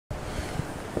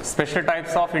Special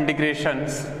types of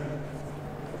integrations.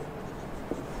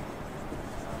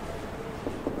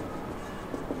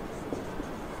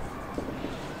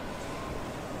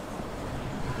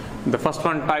 The first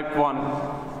one, type 1.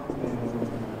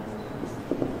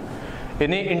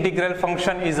 Any integral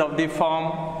function is of the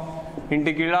form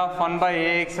integral of 1 by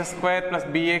ax square plus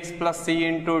bx plus c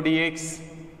into dx.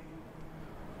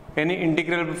 Any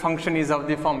integral function is of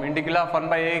the form integral of 1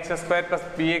 by ax square plus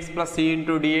bx plus c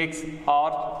into dx,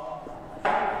 or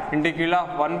integral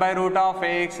of 1 by root of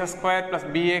ax square plus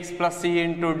bx plus c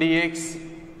into dx,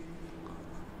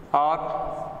 or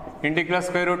integral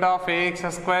square root of ax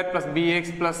square plus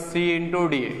bx plus c into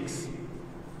dx.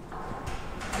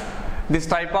 This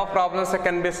type of problems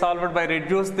can be solved by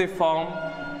reduce the form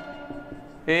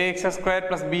ax square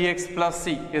plus bx plus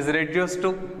c is reduced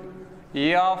to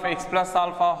a of x plus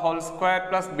alpha whole square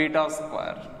plus beta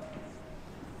square.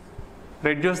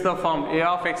 Reduce the form a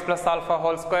of x plus alpha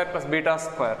whole square plus beta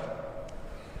square.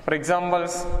 For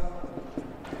examples,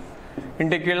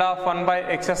 integral of 1 by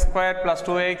x square plus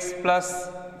 2x plus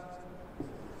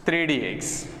 3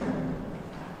 dx.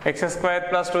 X square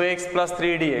plus 2x plus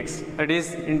 3 dx, that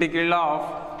is integral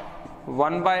of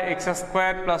 1 by x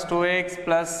square plus 2x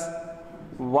plus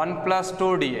 1 plus 2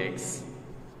 dx.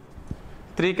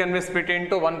 3 can be split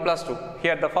into 1 plus 2.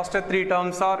 Here the first 3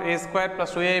 terms are a square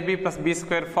plus 2ab plus b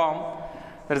square form.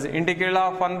 There is integral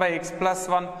of 1 by x plus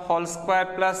 1 whole square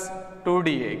plus 2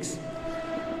 dx.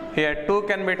 Here 2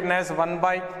 can be written as 1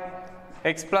 by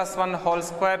x plus 1 whole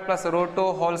square plus root 2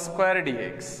 whole square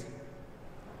dx.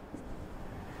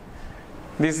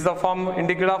 This is the form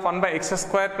integral of 1 by x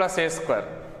square plus a square.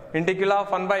 Integral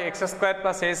of 1 by x square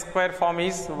plus a square form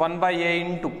is 1 by a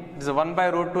into, it is 1 by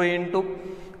root 2 into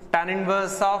tan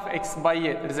inverse of x by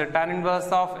a. It is a tan inverse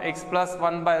of x plus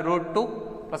 1 by root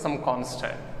 2 plus some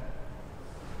constant.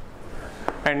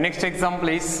 And next example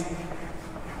is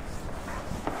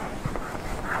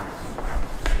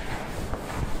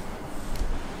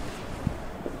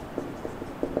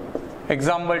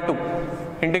example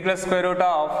 2. Integral square root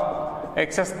of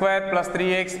x square plus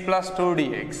 3x plus 2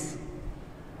 dx.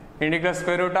 Integral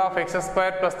square root of x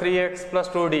square plus 3x plus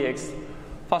 2 dx.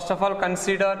 First of all,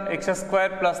 consider x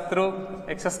square plus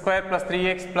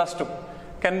 3x plus 2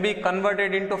 can be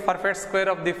converted into perfect square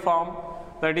of the form,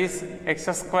 that is x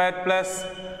square plus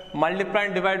multiply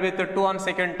and divide with 2 on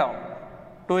second term,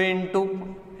 2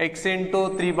 into x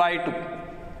into 3 by 2.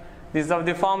 This is of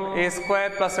the form a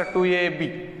square plus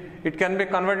 2ab. It can be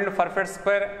converted into perfect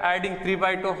square adding 3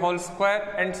 by 2 whole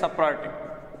square and subtracting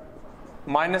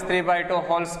minus 3 by 2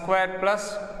 whole square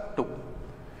plus 2.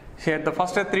 Here the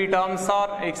first 3 terms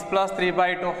are x plus 3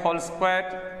 by 2 whole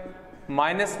square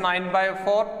minus 9 by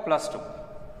 4 plus 2.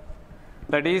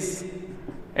 That is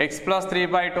x plus 3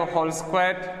 by 2 whole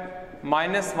square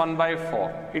minus 1 by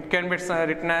 4. It can be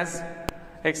written as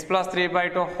x plus 3 by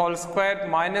 2 whole square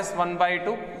minus 1 by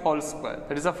 2 whole square.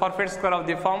 That is a perfect square of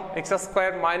the form x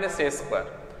square minus a square.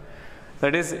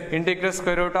 That is integral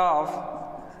square root of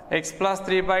x plus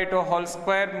 3 by 2 whole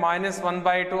square minus 1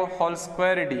 by 2 whole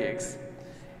square dx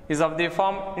is of the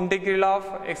form integral of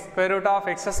square root of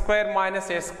x square minus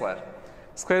a square.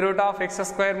 Square root of x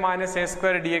square minus a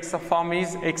square dx of form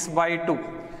is x by 2.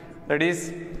 That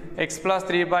is x plus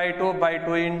 3 by 2 by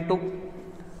 2 into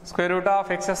square root of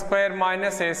x square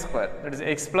minus a square. That is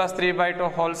x plus 3 by 2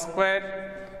 whole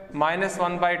square minus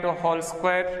 1 by 2 whole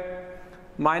square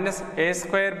minus a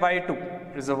square by 2.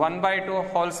 It is 1 by 2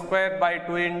 whole square by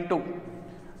 2 into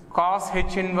cos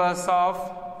h inverse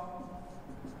of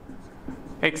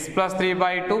x plus 3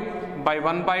 by 2 by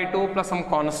 1 by 2 plus some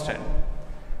constant.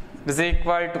 It is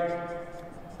equal to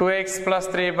 2x plus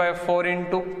 3 by 4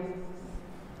 into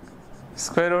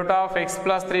square root of x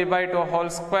plus 3 by 2 whole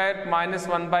square minus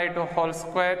 1 by 2 whole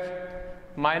square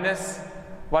minus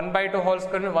 1 by 2 whole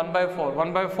square 1 by 4.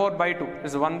 1 by 4 by 2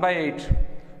 is 1 by 8.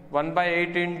 1 by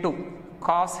 8 into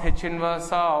cos h inverse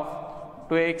of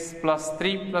 2x plus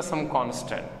 3 plus some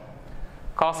constant.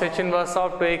 Cos h inverse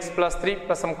of 2x plus 3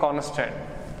 plus some constant.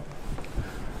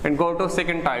 And go to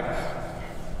second type.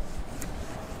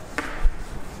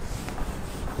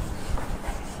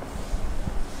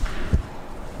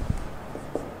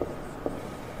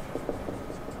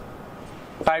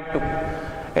 Type 2.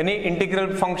 Any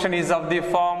integral function is of the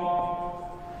form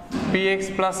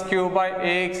px plus q by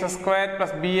ax square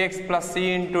plus bx plus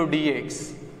c into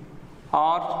dx,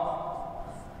 or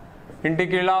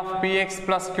integral of px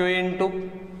plus q into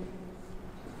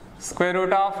square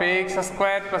root of ax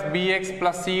square plus bx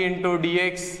plus c into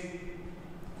dx,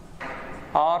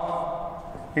 or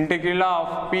integral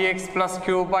of px plus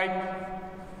q by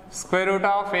square root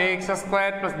of ax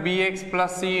square plus bx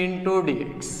plus c into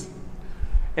dx.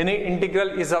 Any integral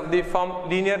is of the form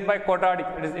linear by quadratic.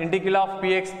 It is integral of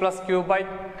px plus q by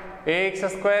ax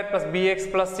square plus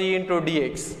bx plus c into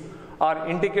dx, or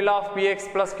integral of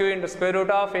px plus q into square root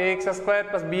of ax square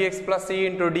plus bx plus c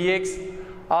into dx,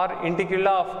 or integral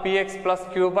of px plus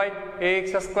q by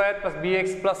ax square plus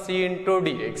bx plus c into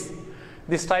dx.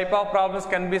 This type of problems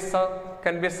can be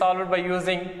solved by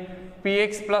using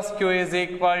px plus q is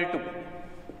equal to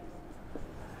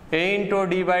a into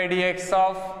d by dx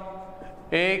of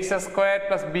ax square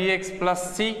plus bx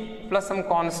plus c plus some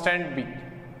constant b.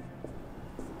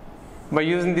 By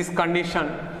using this condition,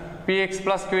 px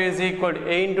plus q is equal to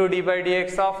a into d by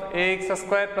dx of ax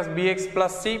square plus bx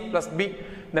plus c plus b.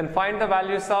 Then find the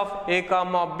values of a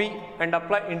comma b and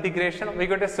apply integration. We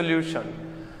got a solution.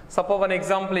 Suppose one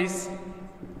example is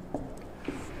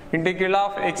integral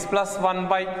of x plus 1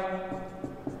 by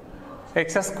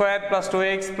x square plus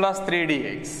 2x plus 3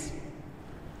 dx.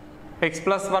 X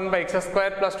plus 1 by x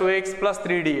square plus 2x plus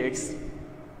 3 dx.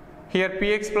 Here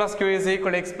px plus q is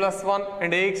equal to x plus 1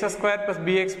 and ax square plus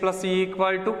bx plus c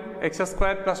equal to x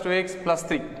square plus 2x plus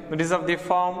 3. It is of the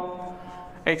form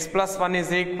x plus 1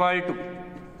 is equal to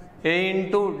a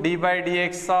into d by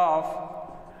dx of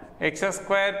x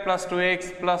square plus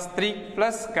 2x plus 3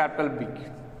 plus capital B.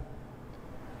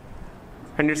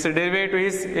 And its derivative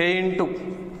is a into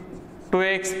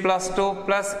 2x plus 2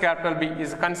 plus capital B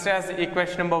is considered as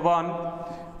equation number 1.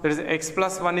 That is x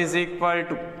plus 1 is equal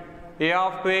to a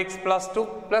of 2x plus 2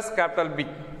 plus capital B.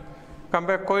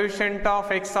 Compare coefficient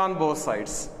of x on both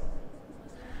sides.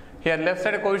 Here left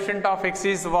side coefficient of x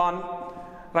is 1,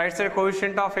 right side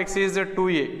coefficient of x is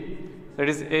 2a. That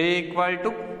is a equal to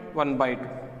 1 by 2.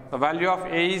 The value of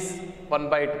a is 1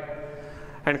 by 2.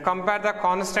 And compare the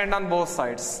constant on both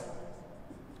sides.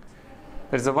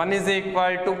 There is 1 is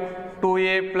equal to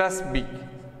 2a plus b.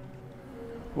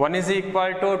 1 is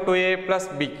equal to 2a plus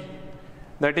b.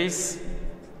 That is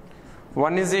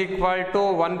 1 is equal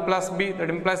to 1 plus b. That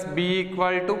implies b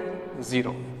equal to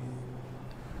 0.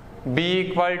 B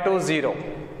equal to 0.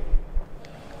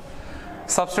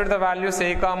 Substitute the values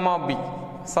a comma b.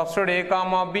 Substitute a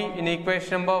comma b in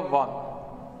equation number 1.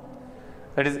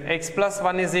 That is x plus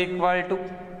 1 is equal to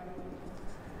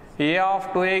a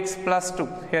of 2x plus 2,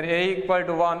 here a equal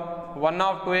to 1, 1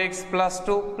 of 2x plus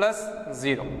 2 plus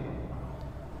 0,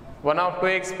 1 of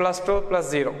 2x plus 2 plus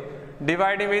 0,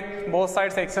 dividing with both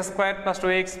sides x square plus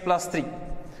 2x plus 3,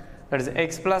 that is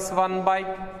x plus 1 by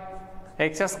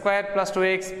x square plus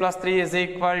 2x plus 3 is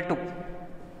equal to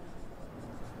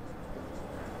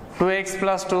 2x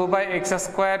plus 2 by x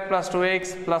square plus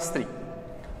 2x plus 3.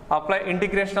 Apply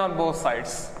integration on both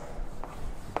sides.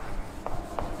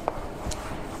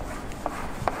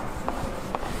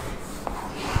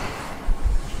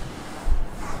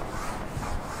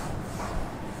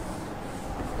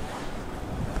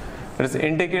 That is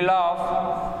integral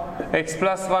of x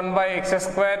plus 1 by x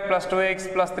square plus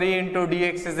 2x plus 3 into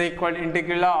dx is equal to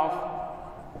integral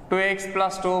of 2x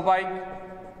plus 2 by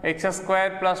x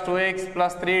square plus 2x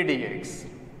plus 3 dx.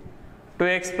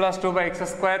 2x plus 2 by x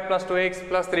square plus 2x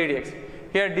plus 3 dx.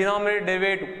 Here denominator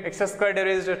derivative x square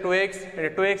derivative is 2x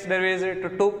and 2x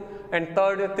derivative is 2 and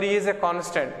third 3 is a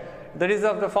constant. That is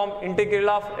of the form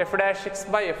integral of f dash x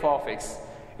by f of x.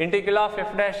 Integral of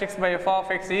f dash x by f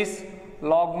of x is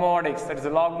log mod x, that is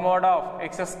the log mod of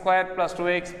x square plus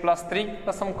 2x plus 3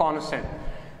 plus some constant.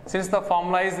 Since the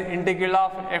formula is integral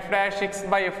of f dash x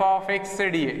by f of x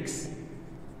dx,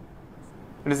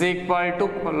 it is equal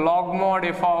to log mod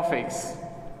f of x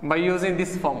by using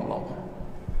this formula.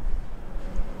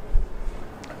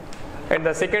 And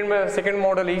the second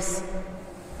model is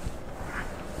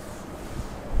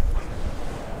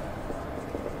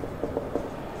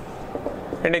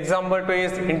and example 2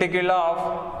 is integral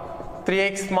of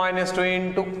 3x minus 2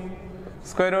 into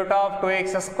square root of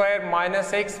 2x square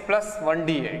minus x plus 1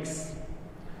 dx.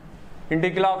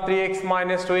 Integral of 3x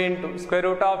minus 2 into square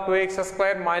root of 2x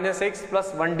square minus x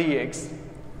plus 1 dx.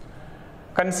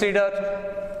 Consider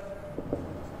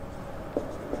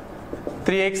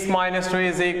 3x minus 2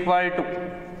 is equal to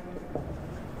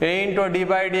a into d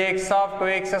by dx of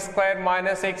 2x square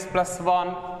minus x plus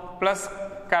 1 plus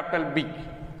capital B.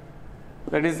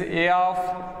 That is a of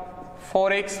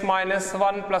 4x minus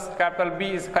 1 plus capital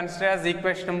B is considered as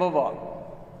equation number 1.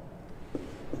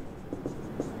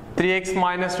 3x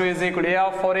minus 2 is equal to a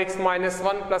of 4x minus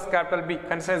 1 plus capital B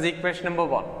considered as equation number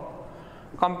 1.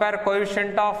 Compare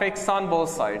coefficient of x on both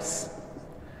sides.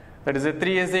 That is a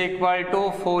 3 is equal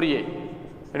to 4a.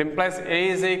 It implies a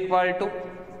is equal to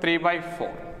 3 by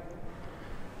 4.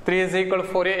 3 is equal to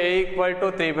 4a, a equal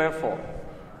to 3 by 4.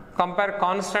 Compare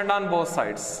constant on both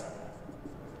sides.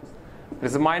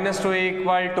 This is minus 2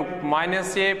 equal to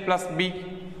minus a plus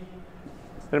b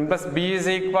Then plus b is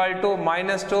equal to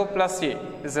minus 2 plus a.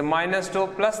 This is minus 2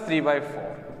 plus 3 by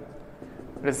 4.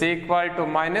 It is equal to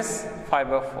minus 5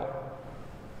 by 4.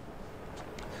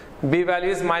 B value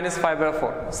is minus 5 by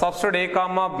 4. Substitute a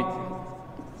comma b.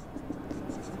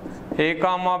 A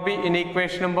comma b in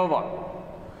equation number 1.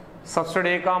 Substitute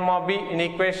a comma b in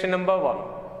equation number 1.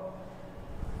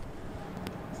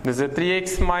 This is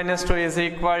 3x minus 2 is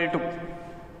equal to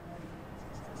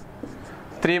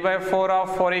 3 by 4 of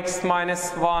 4x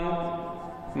minus 1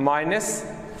 minus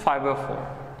 5 by 4.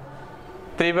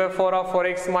 3 by 4 of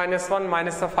 4x minus 1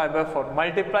 minus 5 by 4.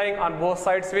 Multiplying on both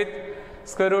sides with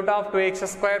square root of 2x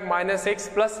square minus x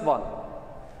plus 1.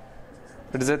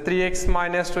 It is a 3x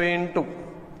minus 2 into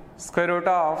square root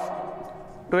of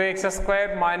 2x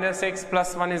square minus x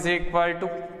plus 1 is equal to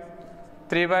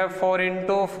 3 by 4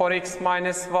 into 4x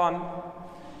minus 1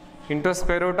 into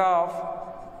square root of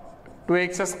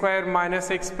 2x square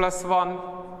minus x plus 1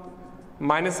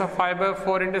 minus 5 by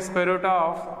 4 into square root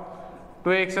of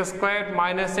 2x square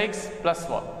minus x plus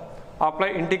 1. Apply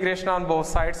integration on both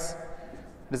sides.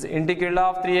 This is integral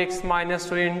of 3x minus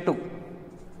 2 into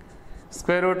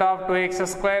square root of 2x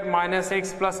square minus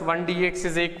x plus 1 dx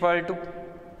is equal to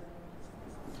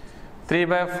 3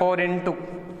 by 4 into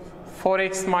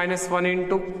 4x minus 1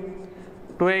 into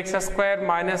 2x square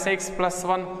minus x plus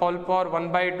 1 whole power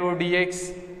 1 by 2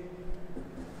 dx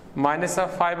minus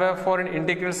 5 by 4 in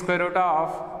integral square root of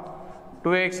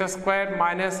 2x square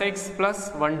minus x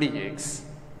plus 1 dx.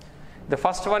 The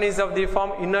first one is of the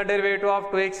form inner derivative of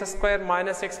 2x square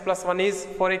minus x plus 1 is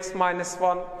 4x minus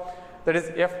 1, that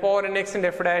is f power n x and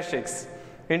f dash x.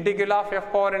 Integral of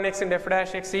f power n x and f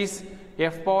dash x is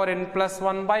f power n plus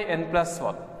 1 by n plus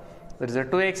 1. That is a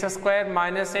 2x square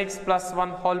minus x plus 1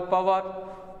 whole power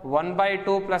 1 by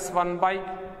 2 plus 1 by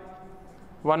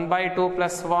 2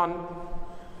 plus 1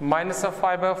 minus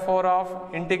 5 by 4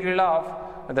 of integral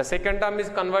of, the second term is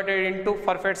converted into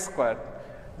perfect square.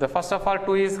 The first of all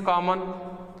 2 is common,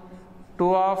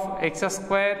 2 of x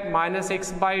square minus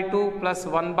x by 2 plus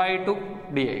 1 by 2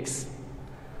 dx.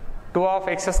 2 of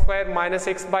x square minus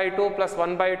x by 2 plus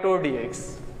 1 by 2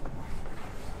 dx.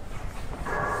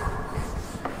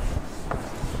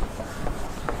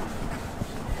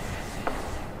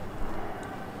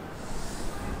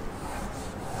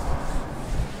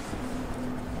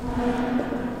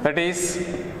 That is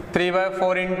 3 by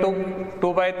 4 into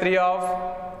 2 by 3 of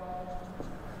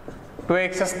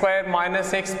 2x square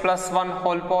minus x plus 1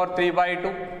 whole power 3 by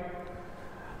 2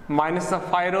 minus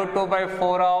 5 root 2 by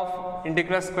 4 of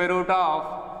integral square root of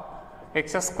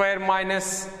x square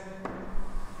minus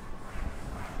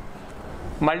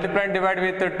multiply and divide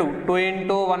with 2. 2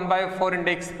 into 1 by 4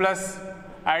 into x plus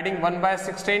adding 1 by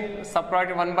 16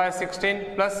 subtracting 1 by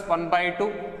 16 plus 1 by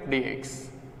 2 dx.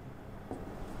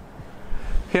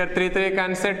 Here 3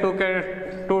 cancel,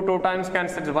 2 times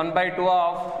cancel, 1 by 2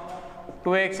 of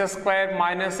 2x square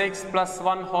minus x plus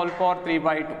 1 whole power 3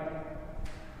 by 2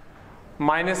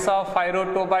 minus of 5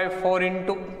 root 2 by 4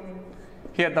 into,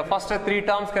 here the first 3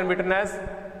 terms can be written as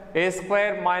a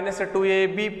square minus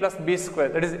 2ab plus b square,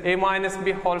 that is a minus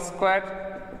b whole square,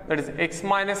 that is x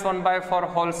minus 1 by 4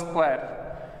 whole square.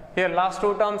 Here last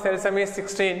 2 terms LCM is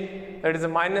 16, that is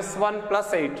minus 1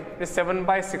 plus 8 is 7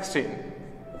 by 16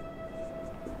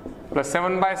 plus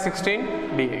 7 by 16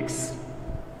 dx.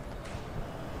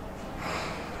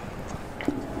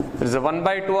 There is a 1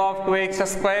 by 2 of 2x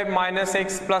square minus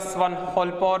x plus 1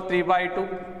 whole power 3 by 2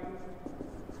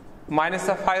 minus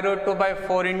a 5 root 2 by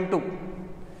 4 into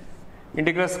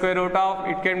integral square root of,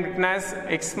 it can be written as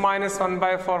x minus 1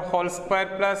 by 4 whole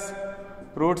square plus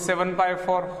root 7 by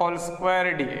 4 whole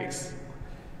square dx.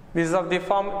 This is of the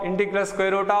form integral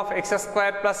square root of x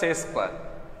square plus a square.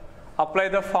 Apply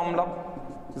the formula.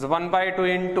 Is 1 by 2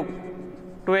 into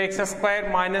 2x square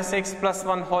minus x plus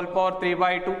 1 whole power 3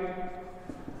 by 2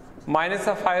 minus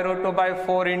a 5 root 2 by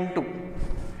 4 into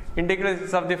integral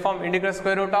is of the form integral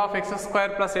square root of x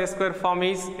square plus a square form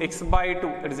is x by 2,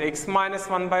 that is x minus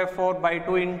 1 by 4 by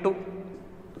 2 into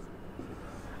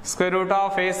square root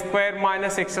of a square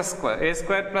minus x square, a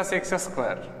square plus x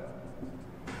square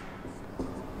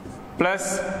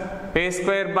plus a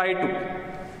square by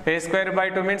 2. A square by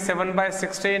 2 means 7 by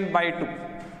 16 by 2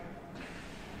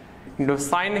 into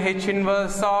sin h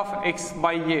inverse of x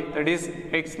by a, that is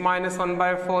x minus 1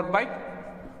 by 4 by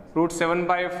root 7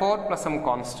 by 4 plus some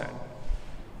constant.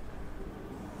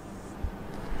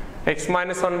 X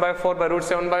minus 1 by 4 by root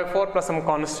 7 by 4 plus some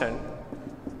constant.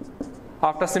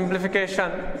 After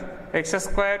simplification, x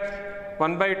square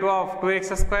 1 by 2 of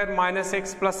 2x square minus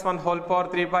x plus 1 whole power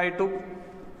 3 by 2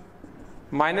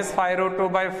 minus 5 root 2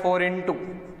 by 4 into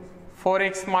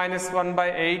 4x minus 1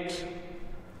 by 8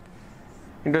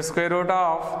 into square root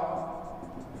of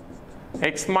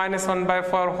x minus 1 by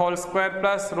 4 whole square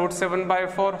plus root 7 by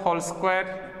 4 whole square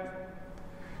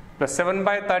plus 7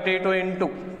 by 32 into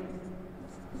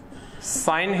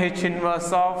sin h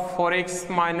inverse of 4x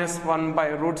minus 1 by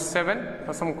root 7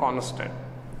 plus some constant.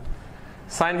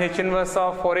 Sin h inverse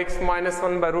of 4x minus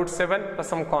 1 by root 7 plus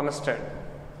some constant.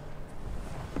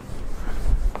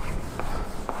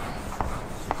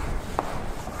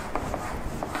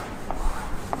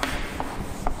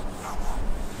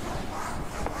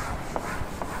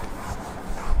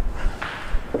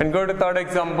 And go to third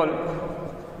example.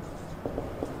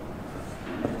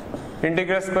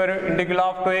 Integral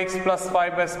of 2x plus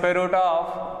 5 by square root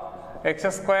of x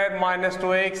square minus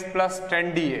 2x plus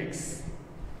 10 dx.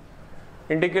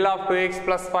 Integral of 2x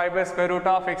plus 5 by square root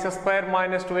of x square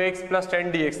minus 2x plus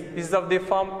 10 dx. This is of the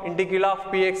form integral of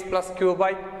px plus q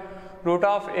by root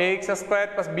of ax square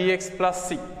plus bx plus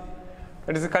c.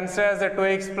 That is considered as the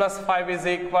 2x plus 5 is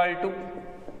equal to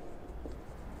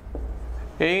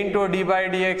a into d by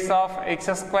dx of x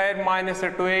square minus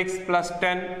 2x plus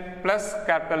 10 plus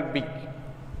capital B.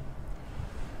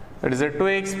 That is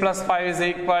 2x plus 5 is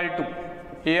equal to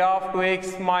a of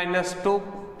 2x minus 2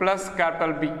 plus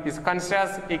capital B is considered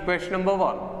as equation number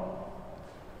 1.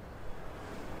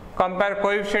 Compare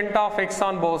coefficient of x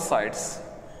on both sides.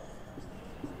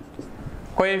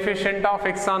 Coefficient of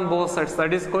x on both sides,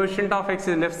 that is coefficient of x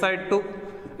is left side 2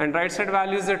 and right side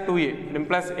value is 2a. It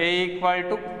implies a equal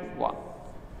to 1.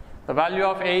 The value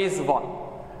of a is 1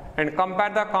 and compare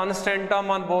the constant term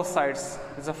on both sides.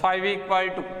 It's a 5 equal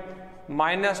to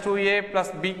minus 2a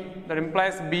plus b, that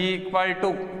implies b equal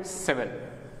to 7.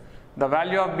 The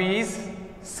value of b is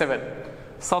 7.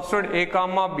 Substitute a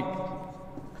comma b.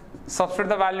 Substitute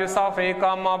the values of a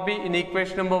comma b in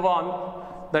equation number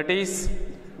 1, that is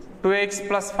 2x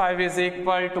plus 5 is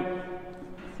equal to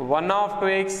 1 of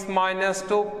 2x minus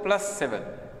 2 plus 7.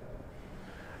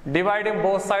 Dividing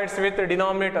both sides with the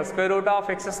denominator square root of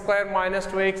x square minus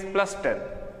 2x plus 10.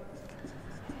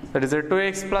 That is a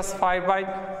 2x plus 5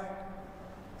 by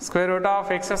square root of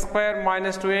x square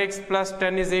minus 2x plus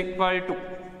 10 is equal to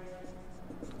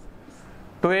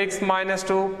 2x minus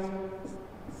 2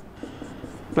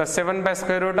 plus 7 by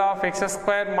square root of x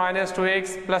square minus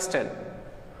 2x plus 10.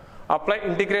 Apply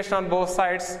integration on both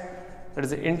sides. That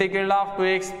is the integral of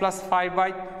 2x plus 5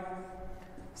 by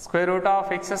square root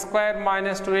of x square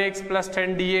minus 2x plus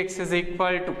 10 dx is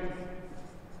equal to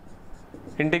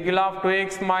integral of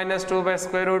 2x minus 2 by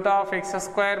square root of x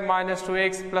square minus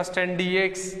 2x plus 10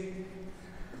 dx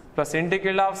plus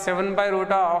integral of 7 by root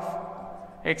of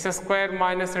x square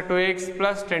minus 2x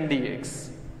plus 10 dx.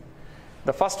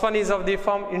 The first one is of the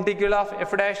form integral of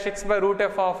f dash x by root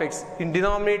f of x. In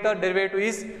denominator, derivative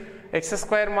is x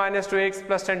square minus 2x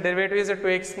plus 10, derivative is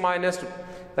 2x minus 2.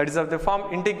 That is of the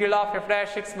form integral of f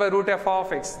dash x by root f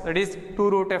of x, that is 2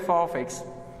 root f of x.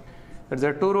 That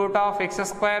is 2 root of x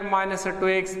square minus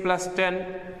 2x plus 10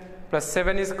 plus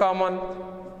 7 is common.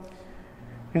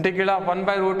 Integral of 1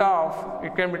 by root of,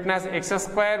 it can be written as x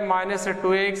square minus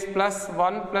 2x plus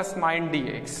 1 plus 9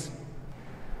 dx.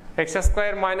 X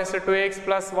square minus 2x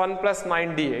plus 1 plus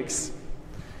 9 dx.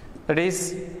 That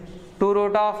is 2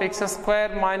 root of x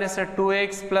square minus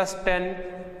 2x plus 10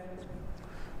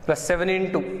 plus 7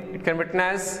 into, it can be written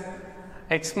as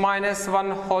x minus 1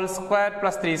 whole square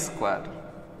plus 3 square.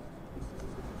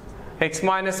 X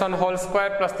minus 1 whole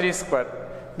square plus 3 square.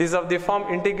 This is of the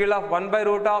form integral of 1 by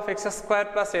root of x square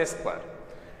plus a square.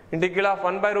 Integral of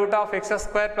 1 by root of x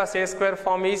square plus a square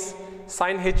form is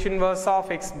sin h inverse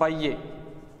of x by a.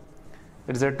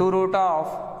 It is a 2 root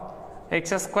of x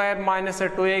square minus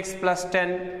 2x plus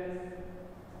 10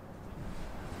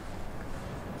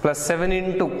 plus 7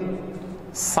 into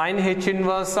sin h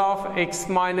inverse of x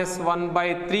minus 1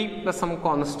 by 3 plus some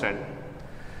constant.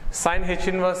 Sin h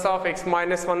inverse of x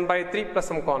minus 1 by 3 plus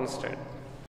some constant.